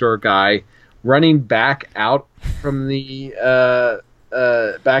grocery store guy running back out from the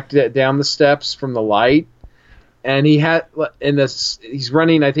down the steps from the light, and he's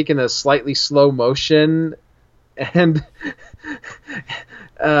running, I think, in a slightly slow motion, and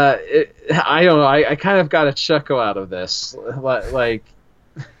I don't know, I kind of got a chuckle out of this. Like,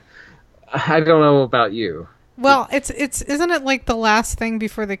 I don't know about you. Well, it's isn't it like the last thing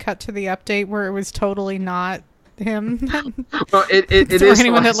before they cut to the update where it was totally not him? Well, it is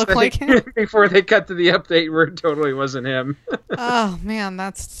anyone that looked like him before they cut to the update where it totally wasn't him. Oh man,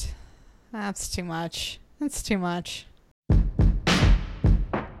 that's too much. That's too much.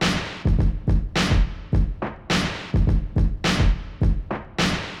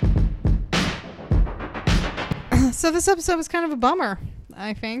 So this episode was kind of a bummer,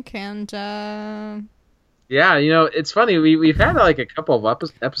 I think, and yeah, it's funny, we've had like a couple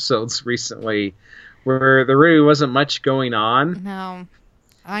of episodes recently where there really wasn't much going on. No.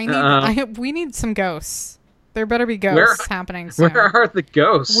 We need some ghosts. There better be ghosts happening soon. Where are the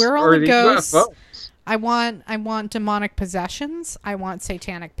ghosts? Where are the ghosts? UFOs? I want demonic possessions. I want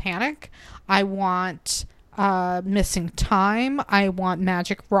satanic panic. I want missing time. I want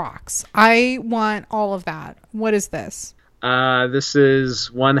magic rocks. I want all of that. What is this? This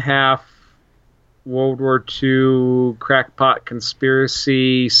is one half World War II crackpot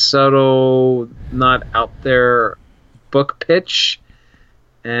conspiracy, subtle, not out there book pitch,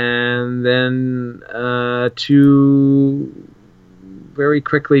 and then two very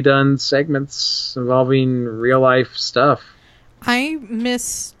quickly done segments involving real life stuff. I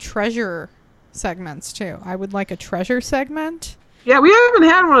miss treasure segments too. I would like a treasure segment. Yeah, we haven't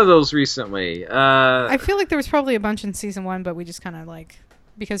had one of those recently. I feel like there was probably a bunch in season 1, but we just kind of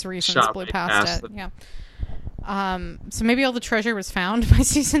because reasons blew past it. Yeah. So maybe all the treasure was found by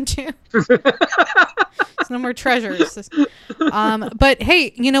season 2. There's no more treasures. But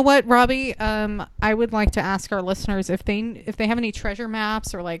hey, you know what, Robbie? I would like to ask our listeners if they have any treasure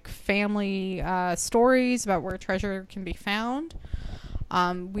maps or family stories about where treasure can be found.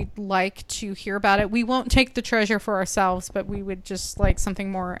 We'd like to hear about it. We won't take the treasure for ourselves, but we would just like something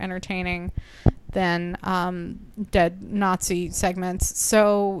more entertaining than dead Nazi segments.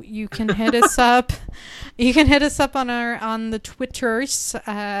 So you can hit us up. You can hit us up on the Twitters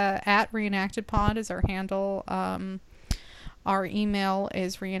at ReenactedPod is our handle. Our email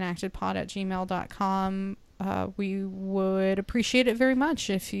is reenactedpod@gmail.com. We would appreciate it very much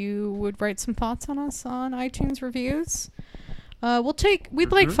if you would write some thoughts on us on iTunes reviews.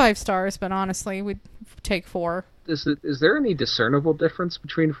 We'd like 5 stars, but honestly, we'd take 4. Is there any discernible difference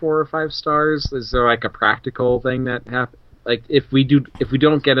between 4 or 5 stars? Is there like a practical thing that happens? Like if we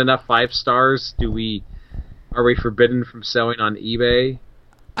don't get enough 5 stars, are we forbidden from selling on eBay?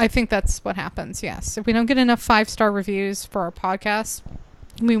 I think that's what happens. Yes, if we don't get enough 5-star reviews for our podcast,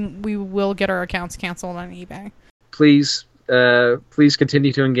 we will get our accounts canceled on eBay. Please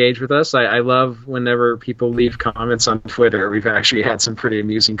continue to engage with us. I love whenever people leave comments on Twitter. We've actually had some pretty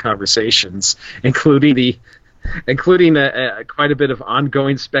amusing conversations, including quite a bit of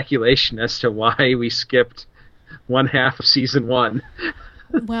ongoing speculation as to why we skipped one half of season 1.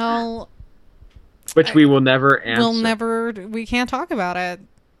 Well, which we will never answer. We can't talk about it.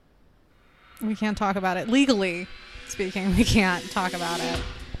 We can't talk about it. Legally speaking, we can't talk about it.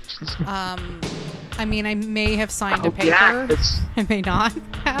 I mean, I may have signed a paper. Yeah, I may not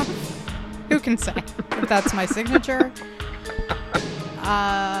have. Who can say? If that's my signature.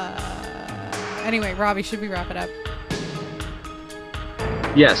 Anyway, Robbie, should we wrap it up?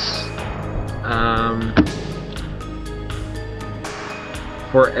 Yes.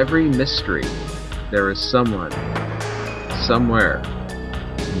 For every mystery, there is someone, somewhere,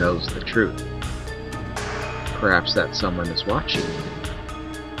 who knows the truth. Perhaps that someone is watching.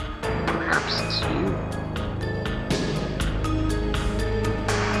 Perhaps it's you.